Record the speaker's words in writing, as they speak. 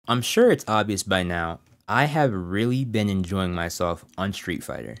I'm sure it's obvious by now, I have really been enjoying myself on Street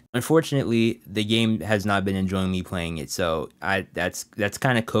Fighter. Unfortunately, the game has not been enjoying me playing it, so that's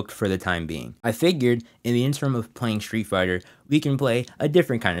kind of cooked for the time being. I figured in the interim of playing Street Fighter, we can play a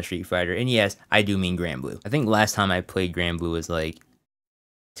different kind of Street Fighter, and yes, I do mean Granblue. I think last time I played Granblue was like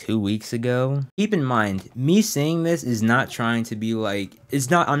 2 weeks ago. Keep in mind, me saying this is not trying to be like,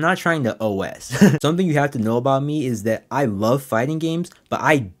 I'm not trying to OS. Something you have to know about me is that I love fighting games, but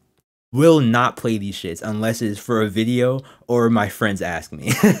I will not play these shits unless it's for a video or my friends ask me.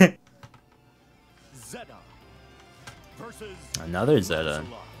 Zeta versus Another Zeta.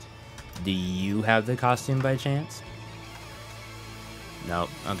 Lancelot. Do you have the costume by chance? Nope.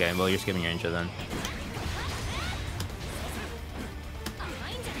 Okay, well, you're skipping your intro then.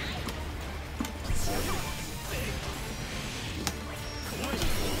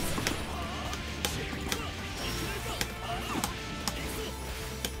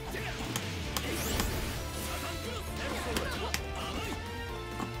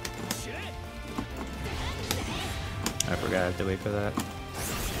 I forgot I have to wait for that.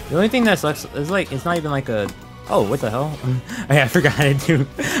 The only thing that sucks is like it's not even like a oh what the hell? I forgot how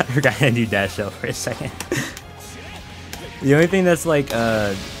to do dash shell for a second. The only thing that's like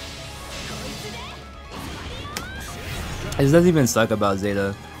it doesn't even suck about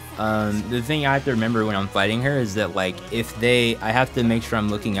Zeta. The thing I have to remember when I'm fighting her is that like I have to make sure I'm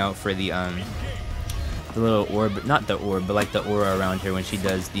looking out for the little orb, not the orb, but like the aura around her when she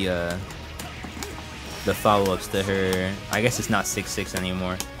does the follow-ups to her. I guess it's not 6-6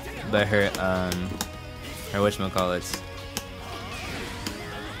 anymore, but her whatchamacallits.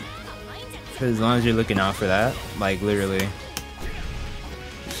 Because as long as you're looking out for that, like literally,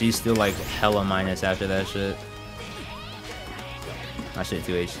 she's still like hella minus after that shit. I should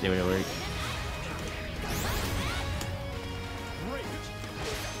 2H, they would have worked.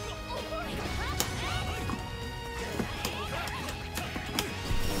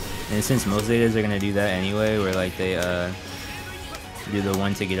 And since most Zetas are gonna do that anyway, where like they do the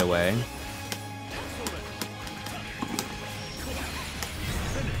one to get away.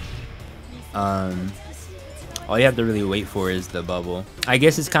 All you have to really wait for is the bubble. I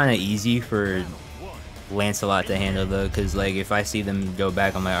guess it's kind of easy for Lancelot to handle though, cause like if I see them go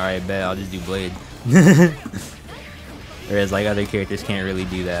back, I'm like, alright, bet I'll just do Blade. Whereas like other characters can't really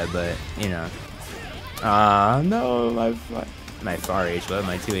do that, but you know. No, my far H, but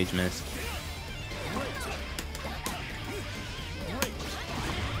my 2H missed.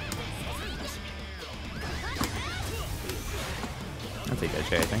 I'll take that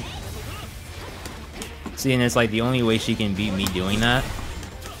trade, I think. See, and it's like the only way she can beat me doing that.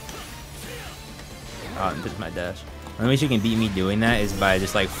 Oh, this is my dash. The only way she can beat me doing that is by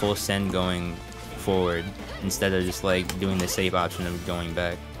just like full send going forward instead of just like doing the safe option of going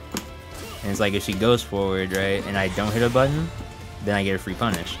back. And it's like if she goes forward, right, and I don't hit a button, then I get a free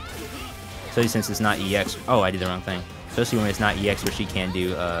punish. Especially since it's not EX. Oh, I did the wrong thing. Especially when it's not EX where she can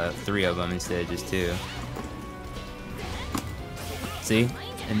do 3 of them instead of just 2. See?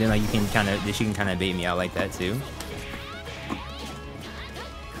 And then like she can kind of bait me out like that too.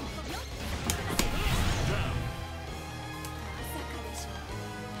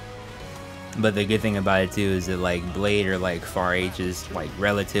 But the good thing about it too is that like Blade or like far H is like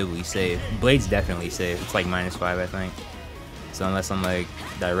relatively safe. Blade's definitely safe. It's like -5, I think. So unless I'm like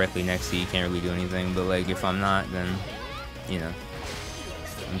directly next to you, you can't really do anything. But like if I'm not, then you know,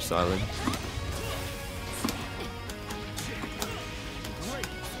 I'm solid.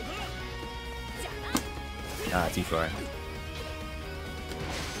 Ah, too far.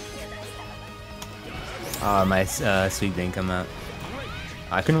 Ah, my sweep didn't come out.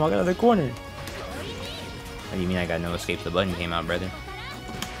 I couldn't walk out of the corner. What do you mean I got no escape? The button came out, brother.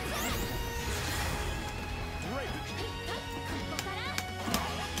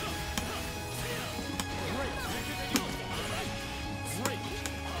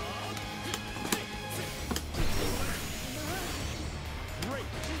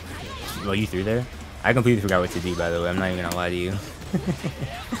 Well, you threw there? I completely forgot what to do, by the way. I'm not even gonna lie to you.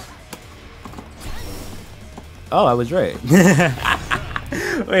 Oh, I was right.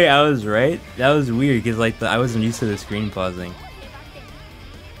 Wait, I was right? That was weird, because like I wasn't used to the screen pausing.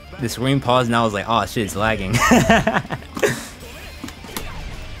 The screen paused and I was like, oh shit, it's lagging.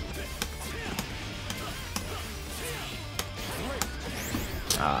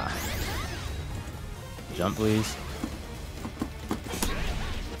 Ah. Jump, please.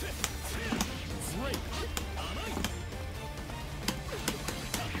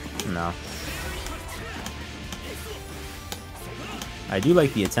 No. I do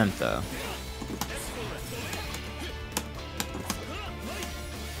like the attempt though.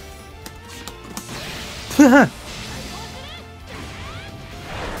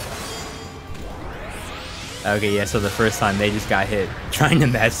 Okay, yeah, so the first time they just got hit trying to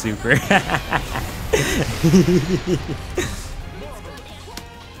match super.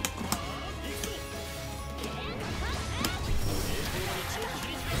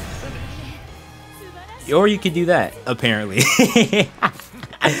 Or you could do that, apparently.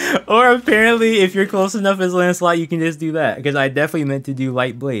 Or apparently, if you're close enough as Lancelot, you can just do that. Because I definitely meant to do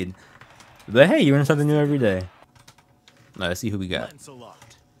Light Blade. But hey, you learn something new every day. Let's see who we got.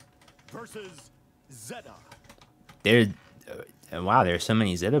 Lancelot versus Zeta. Wow, there's so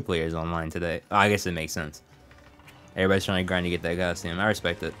many Zeta players online today. Oh, I guess it makes sense. Everybody's trying to grind to get that costume. I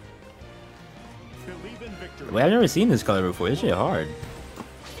respect it. Believe in victory. Wait, I've never seen this color before. This shit hard.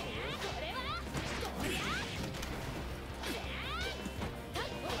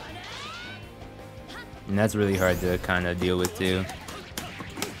 And that's really hard to kind of deal with too.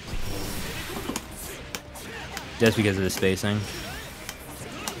 Just because of the spacing.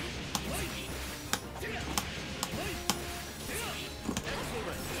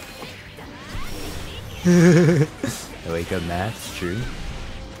 Wake up math, true.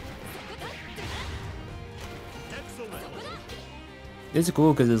 It's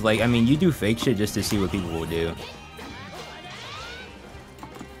cool because it's like, I mean, you do fake shit just to see what people will do.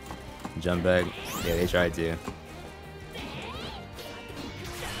 Jump back. Yeah, they tried to.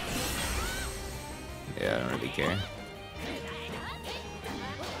 Yeah, I don't really care.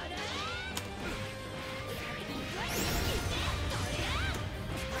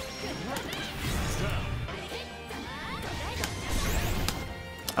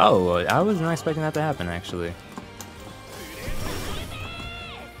 Oh, I was not expecting that to happen, actually.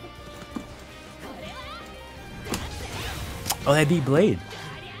 Oh, that beat Blade.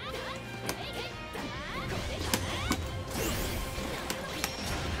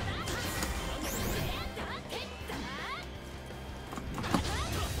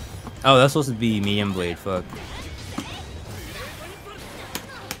 Oh, that's supposed to be medium blade, fuck.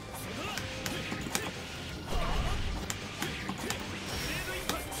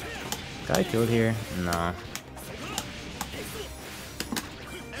 Got I killed here? No.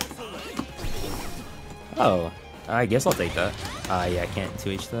 Oh, I guess I'll take that. Yeah, I can't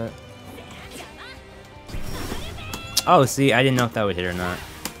 2H that. Oh, see, I didn't know if that would hit or not.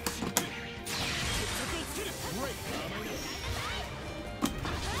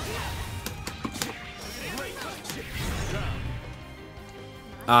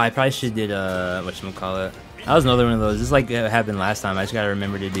 I probably should did whatchamacallit. That was another one of those. Just like it happened last time. I just gotta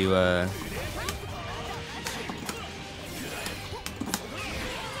remember to do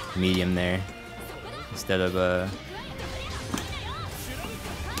medium there instead of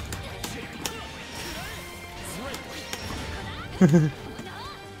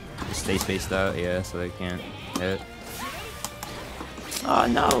just stay spaced out, yeah, so they can't hit. Oh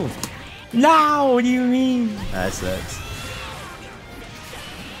no! No! What do you mean? That sucks.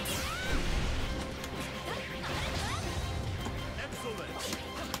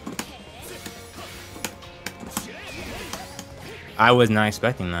 I was not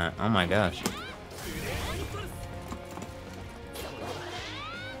expecting that. Oh my gosh.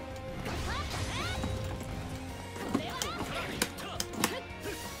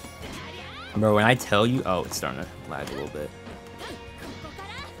 Bro, when I tell you... Oh, it's starting to lag a little bit.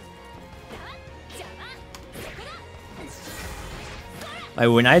 Like,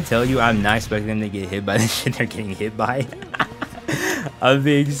 when I tell you I'm not expecting them to get hit by the shit they're getting hit by, I'm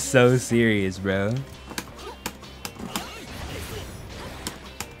being so serious, bro.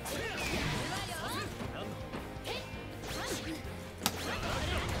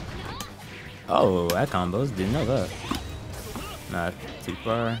 Oh, that combos. Didn't know that. Not too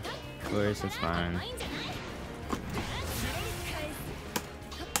far. Of course, it's fine.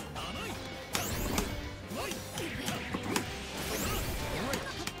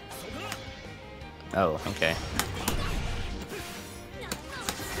 Oh, okay.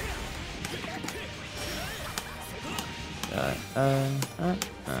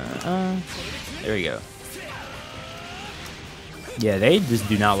 There we go. Yeah, they just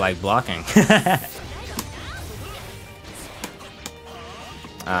do not like blocking.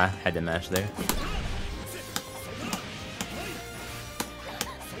 Had to mash there.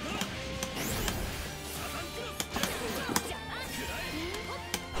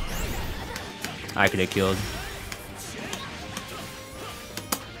 I could have killed.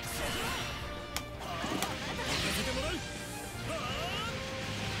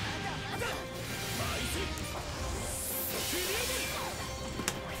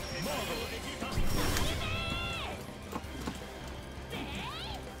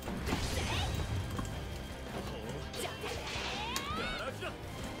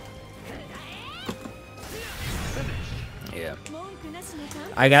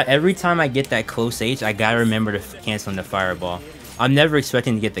 every time I get that close H, I gotta remember to cancel the fireball. I'm never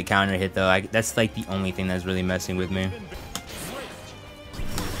expecting to get the counter hit though. That's like the only thing that's really messing with me.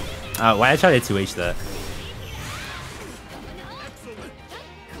 Why I try to 2H that?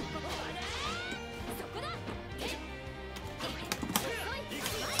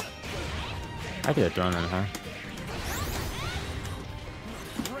 I could have thrown him, huh?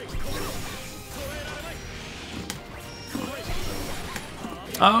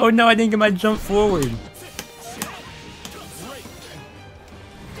 Oh no, I didn't get my jump forward.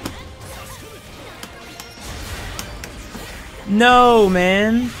 No,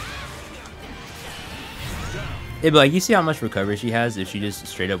 man. It'd be like, you see how much recovery she has if she just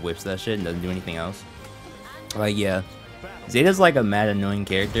straight up whips that shit and doesn't do anything else? Like, yeah. Zeta's like a mad annoying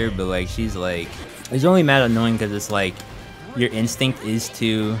character, but like, she's like... It's only mad annoying because it's like, your instinct is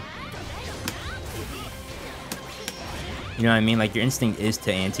to... You know what I mean? Like, your instinct is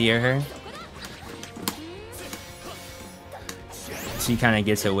to anti-air her. She kind of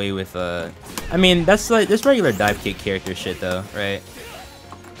gets away with, I mean, that's like, this regular dive kick character shit though, right?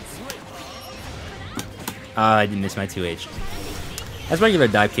 I didn't miss my 2H. That's regular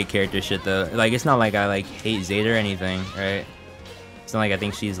dive kick character shit though. Like, it's not like I like hate Zeta or anything, right? It's not like I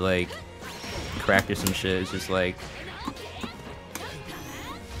think she's like cracked or some shit. It's just like,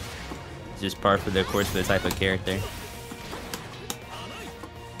 it's just par for the course for the type of character.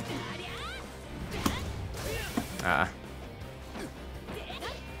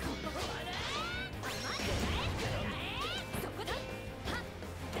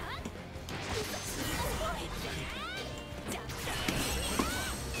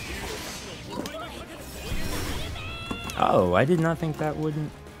 Oh, I did not think that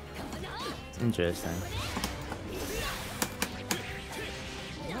wouldn't. It's interesting.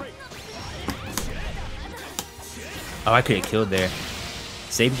 Oh, I could have killed there.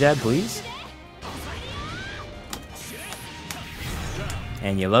 Save jab, please.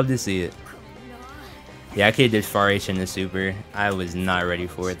 And you love to see it. Yeah, I could have did far H in the super. I was not ready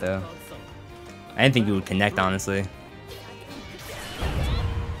for it though. I didn't think it would connect, honestly.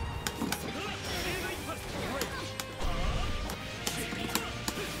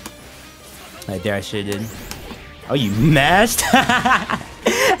 Right there, I should have did. Oh, you mashed? Right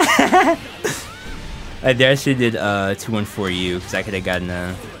there, I should have did 2-1-4-U because I could have gotten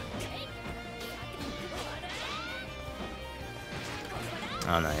a.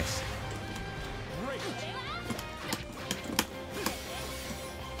 Oh, nice.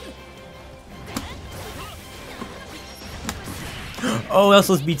 Oh, else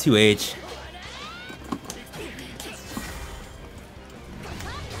let's be 2H.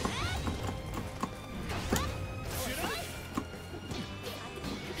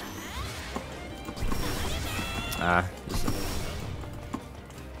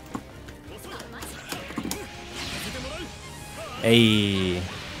 Hey.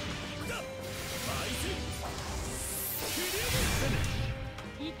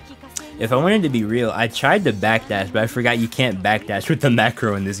 If I wanted to be real, I tried to backdash, but I forgot you can't backdash with the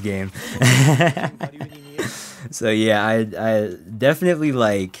macro in this game. So yeah, I definitely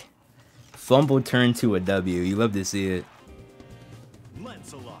like fumble turn to a W. You love to see it.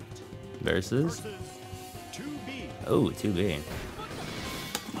 Lancelot Versus? 2B. Oh, 2B.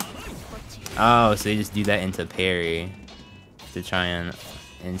 Oh, so you just do that into parry to try and...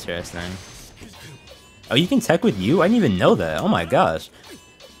 Interesting. Oh, you can tech with you? I didn't even know that. Oh my gosh.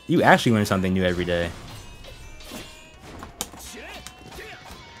 You actually learn something new every day.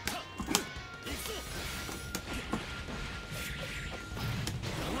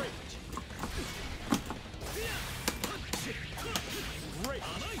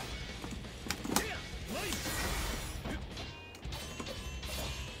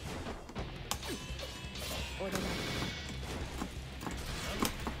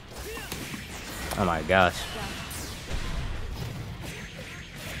 Oh my gosh.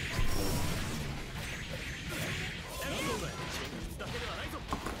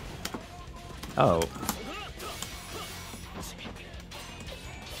 Oh.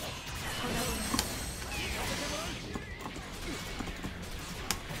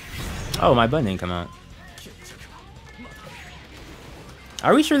 Oh, my button didn't come out.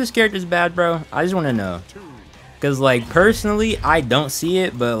 Are we sure this character's bad, bro? I just want to know. Because, like, personally, I don't see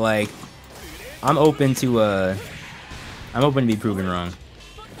it, but, like, I'm open to be proven wrong.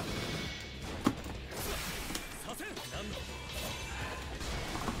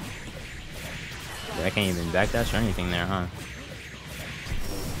 I can't even backdash or anything there, huh?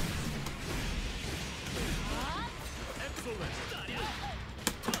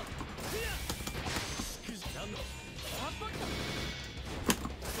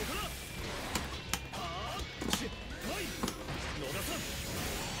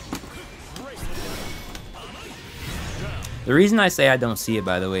 The reason I say I don't see it,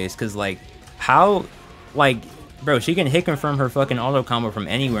 by the way, is because, like, how, like, bro, she can hit confirm her fucking auto combo from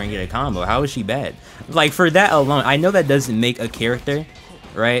anywhere and get a combo. How is she bad? Like, for that alone, I know that doesn't make a character,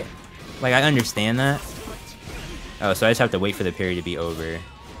 right? Like, I understand that. Oh, so I just have to wait for the parry to be over.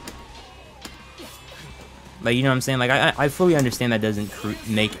 Like, you know what I'm saying? Like, I fully understand that doesn't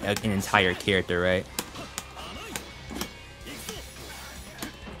make an entire character, right?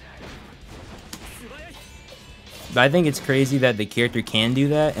 But I think it's crazy that the character can do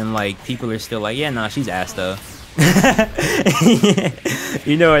that, and, like, people are still like, yeah, nah, she's ass, though.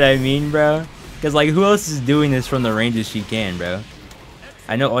 You know what I mean, bro? Because, like, who else is doing this from the ranges she can, bro?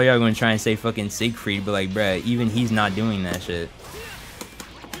 I know all y'all are going to try and say fucking Siegfried, but, like, bro, even he's not doing that shit.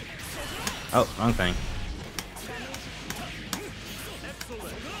 Oh, wrong thing.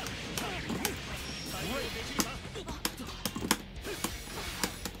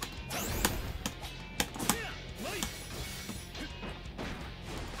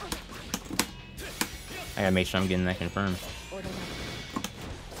 I gotta make sure I'm getting that confirmed.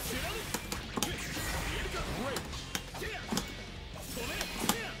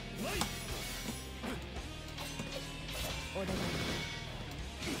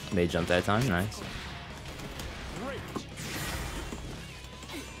 They jumped that time, nice.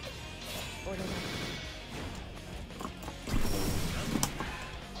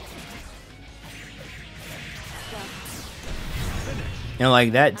 You know,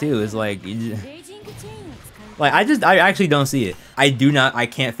 like that too is like, like I actually don't see it. I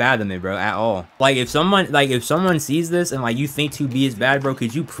can't fathom it, bro, at all. Like if someone sees this and like you think 2B is bad, bro,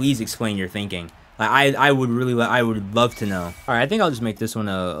 could you please explain your thinking? Like I would love to know. All right, I think I'll just make this one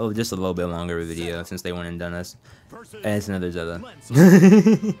just a little bit longer of a video since they went and done this. And it's another Zeta.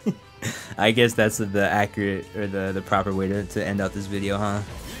 I guess that's the accurate or the proper way to end out this video, huh?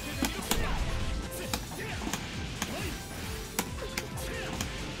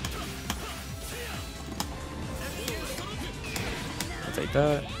 I'll take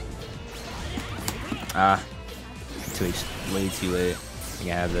that. Ah, way too late. I can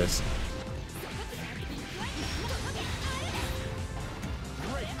have this.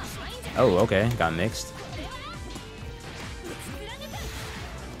 Oh, okay, got mixed.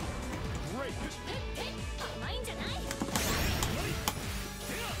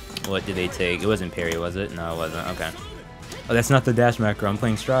 What did they take? It wasn't parry, was it? No, it wasn't. Okay. Oh, that's not the dash macro. I'm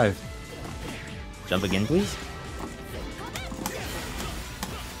playing Strive. Jump again, please.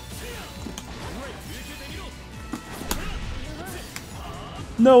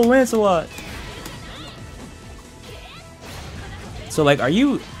 No, Lancelot. So, like, are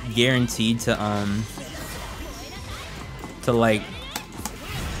you guaranteed to like,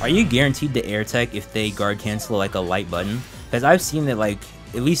 are you guaranteed to air tech if they guard cancel like a light button? Because I've seen that, like,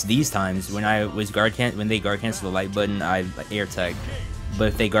 at least these times when when they guard cancel the light button, I air tech. But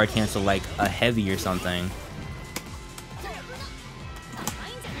if they guard cancel like a heavy or something,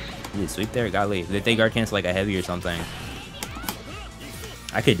 did it sweep there? Golly, if they guard cancel like a heavy or something,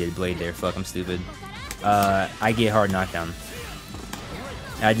 I could did blade there. Fuck, I'm stupid. I get hard knockdown.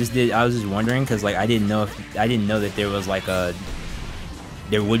 I was just wondering because like I didn't know that there was like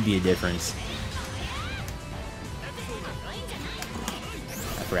there would be a difference.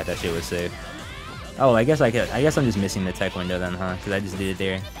 I forgot that shit was safe. Oh, I guess I'm just missing the tech window then, huh? Because I just did it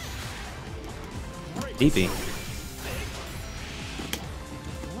there. DP.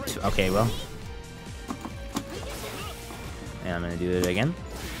 Okay, well. And I'm gonna do it again.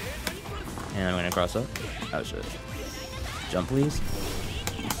 And I'm gonna cross up. Oh shit. Jump, please.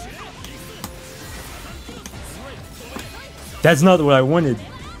 That's not what I wanted.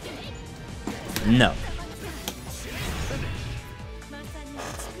 No.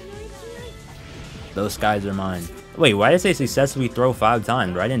 Those skies are mine. Wait, why did it say successfully throw 5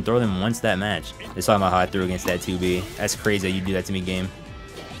 times, bro? I didn't throw them once that match. It's talking about how I threw against that 2B. That's crazy that you do that to me, game.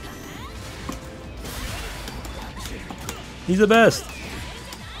 He's the best.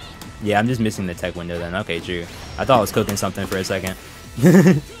 Yeah, I'm just missing the tech window then. Okay, true. I thought I was cooking something for a second.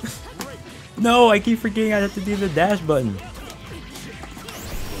 No, I keep forgetting I have to do the dash button.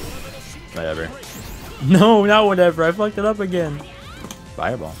 Whatever. No, not whatever. I fucked it up again.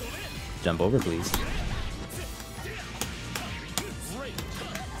 Fireball. Jump over, please.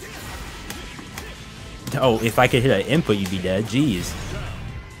 Oh, if I could hit an input, you'd be dead. Jeez.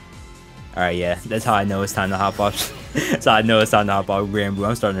 Alright, yeah. That's how I know it's time to hop off. That's how I know it's time to hop off Granblue.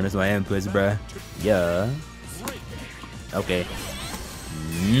 I'm starting to miss my inputs, bruh. Yeah. Okay.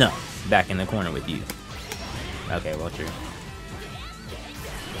 No. Back in the corner with you. Okay, well, true.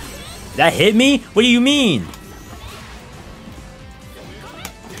 That hit me? What do you mean?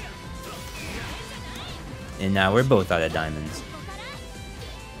 And now we're both out of diamonds.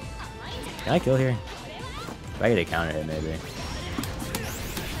 Can I kill here? If I get a counter hit, maybe.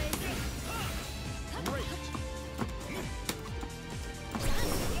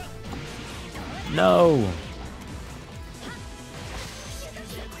 No!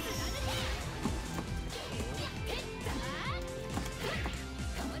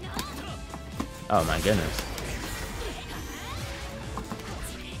 Oh my goodness.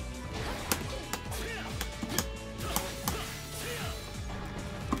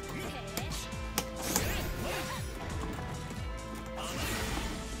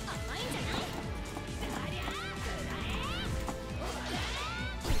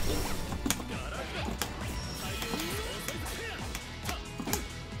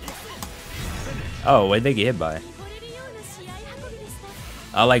 Oh, what did they get hit by?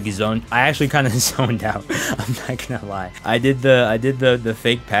 I like zone. I actually kind of zoned out. I'm not gonna lie. I did the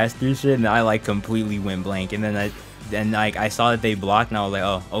fake pass through shit, and I like completely went blank. And then I saw that they blocked, and I was like,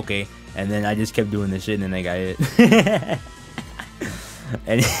 oh, okay. And then I just kept doing the shit, and then they got hit.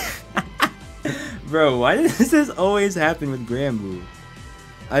 And bro, why does this always happen with Granblue?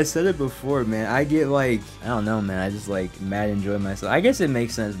 I said it before, man. I get like, I don't know, man. I just like mad enjoy myself. I guess it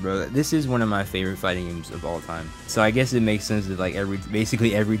makes sense, bro. This is one of my favorite fighting games of all time. So I guess it makes sense that like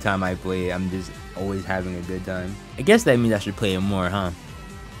basically every time I play it, I'm just always having a good time. I guess that means I should play it more, huh?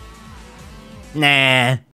 Nah.